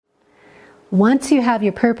Once you have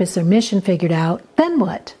your purpose or mission figured out, then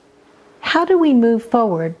what? How do we move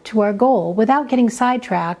forward to our goal without getting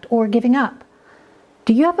sidetracked or giving up?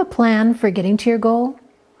 Do you have a plan for getting to your goal?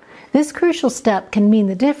 This crucial step can mean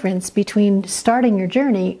the difference between starting your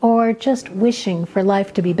journey or just wishing for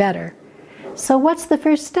life to be better. So what's the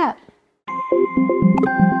first step?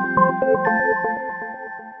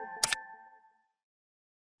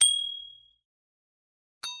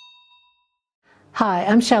 Hi,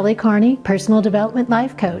 I'm Shelley Carney, Personal Development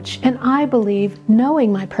Life Coach, and I believe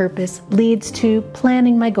knowing my purpose leads to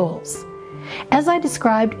planning my goals. As I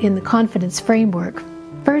described in the Confidence Framework,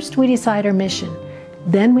 first we decide our mission,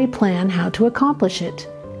 then we plan how to accomplish it,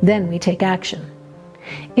 then we take action.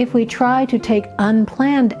 If we try to take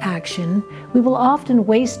unplanned action, we will often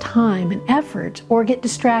waste time and effort or get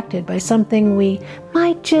distracted by something we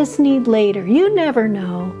might just need later. You never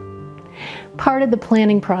know. Part of the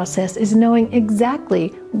planning process is knowing exactly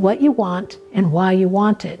what you want and why you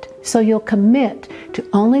want it, so you'll commit to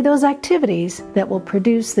only those activities that will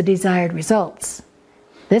produce the desired results.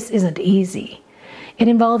 This isn't easy. It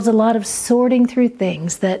involves a lot of sorting through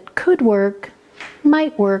things that could work,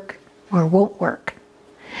 might work, or won't work.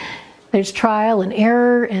 There's trial and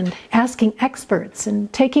error and asking experts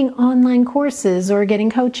and taking online courses or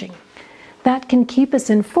getting coaching. That can keep us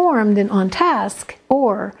informed and on task,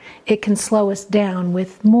 or it can slow us down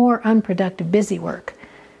with more unproductive busy work.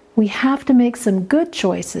 We have to make some good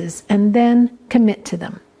choices and then commit to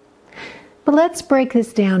them. But let's break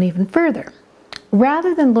this down even further.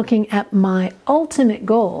 Rather than looking at my ultimate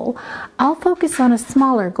goal, I'll focus on a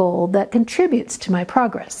smaller goal that contributes to my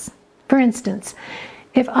progress. For instance,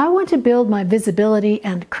 if I want to build my visibility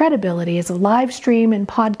and credibility as a live stream and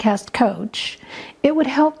podcast coach, it would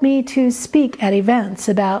help me to speak at events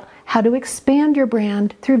about how to expand your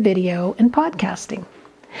brand through video and podcasting.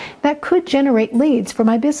 That could generate leads for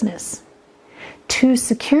my business. To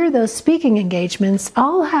secure those speaking engagements,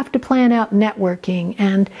 I'll have to plan out networking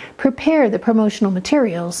and prepare the promotional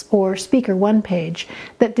materials or speaker one page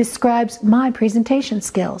that describes my presentation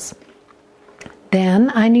skills.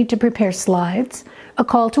 Then I need to prepare slides, a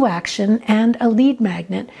call to action, and a lead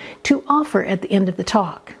magnet to offer at the end of the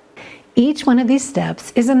talk. Each one of these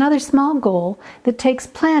steps is another small goal that takes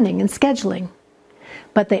planning and scheduling,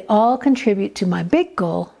 but they all contribute to my big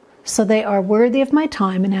goal, so they are worthy of my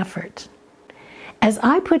time and effort. As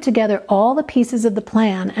I put together all the pieces of the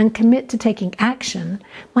plan and commit to taking action,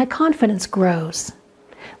 my confidence grows.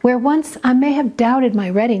 Where once I may have doubted my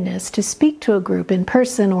readiness to speak to a group in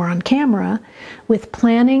person or on camera, with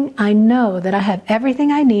planning, I know that I have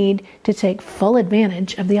everything I need to take full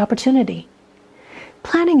advantage of the opportunity.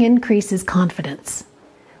 Planning increases confidence.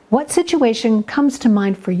 What situation comes to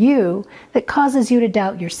mind for you that causes you to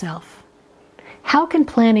doubt yourself? How can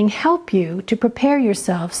planning help you to prepare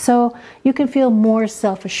yourself so you can feel more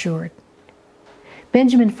self-assured?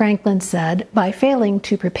 Benjamin Franklin said, "By failing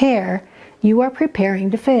to prepare, you are preparing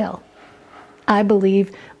to fail." I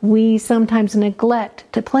believe we sometimes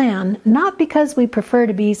neglect to plan, not because we prefer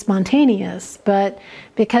to be spontaneous, but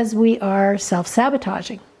because we are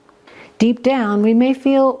self-sabotaging. Deep down, we may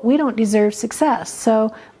feel we don't deserve success,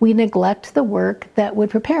 so we neglect the work that would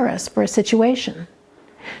prepare us for a situation.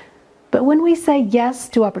 But when we say yes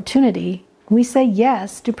to opportunity, we say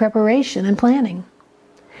yes to preparation and planning.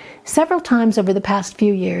 Several times over the past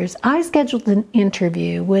few years, I scheduled an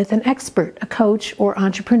interview with an expert, a coach, or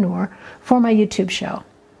entrepreneur for my YouTube show.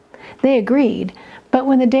 They agreed, but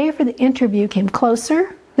when the day for the interview came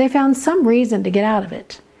closer, they found some reason to get out of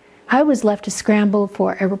it. I was left to scramble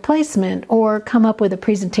for a replacement or come up with a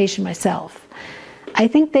presentation myself. I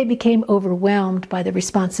think they became overwhelmed by the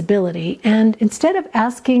responsibility, and instead of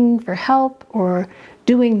asking for help or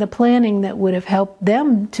doing the planning that would have helped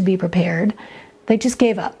them to be prepared, they just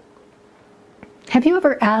gave up. Have you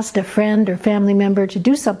ever asked a friend or family member to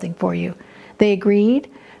do something for you? They agreed,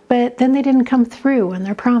 but then they didn't come through on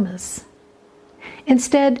their promise.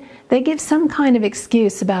 Instead, they give some kind of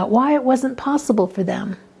excuse about why it wasn't possible for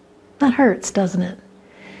them. That hurts, doesn't it?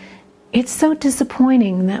 It's so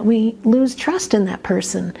disappointing that we lose trust in that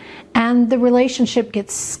person and the relationship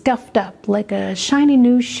gets scuffed up like a shiny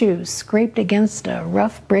new shoe scraped against a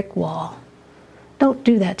rough brick wall. Don't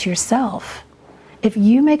do that to yourself. If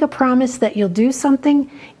you make a promise that you'll do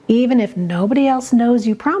something, even if nobody else knows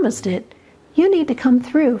you promised it, you need to come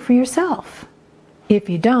through for yourself. If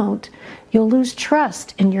you don't, you'll lose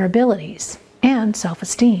trust in your abilities and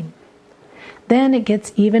self-esteem. Then it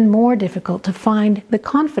gets even more difficult to find the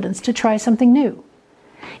confidence to try something new.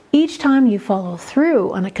 Each time you follow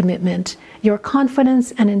through on a commitment, your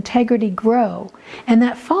confidence and integrity grow, and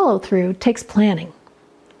that follow-through takes planning.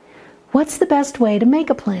 What's the best way to make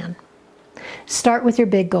a plan? Start with your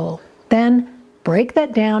big goal, then break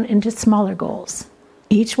that down into smaller goals.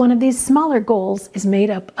 Each one of these smaller goals is made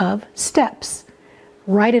up of steps.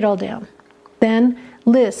 Write it all down. Then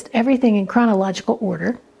list everything in chronological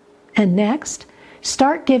order. And next,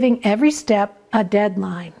 start giving every step a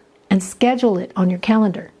deadline and schedule it on your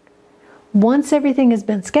calendar. Once everything has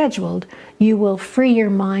been scheduled, you will free your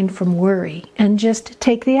mind from worry and just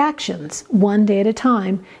take the actions one day at a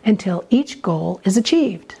time until each goal is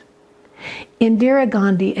achieved. Indira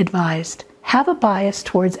Gandhi advised, have a bias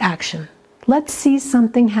towards action. Let's see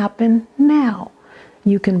something happen now.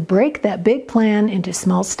 You can break that big plan into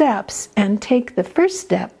small steps and take the first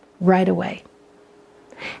step right away.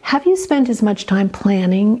 Have you spent as much time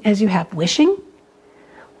planning as you have wishing?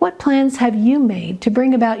 What plans have you made to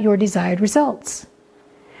bring about your desired results?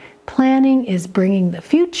 Planning is bringing the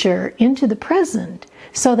future into the present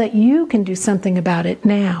so that you can do something about it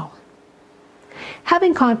now.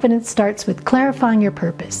 Having confidence starts with clarifying your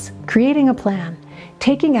purpose, creating a plan,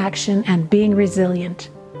 taking action, and being resilient.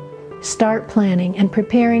 Start planning and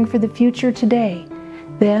preparing for the future today.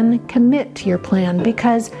 Then commit to your plan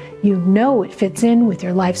because you know it fits in with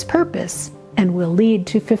your life's purpose and will lead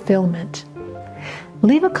to fulfillment.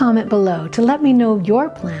 Leave a comment below to let me know your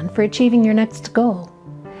plan for achieving your next goal.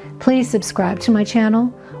 Please subscribe to my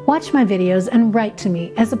channel, watch my videos, and write to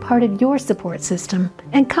me as a part of your support system,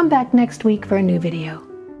 and come back next week for a new video.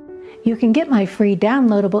 You can get my free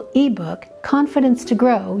downloadable ebook, Confidence to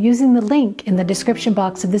Grow, using the link in the description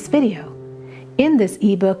box of this video. In this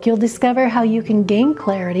ebook, you'll discover how you can gain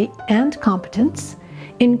clarity and competence,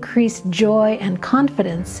 increase joy and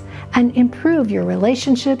confidence, and improve your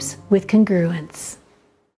relationships with congruence.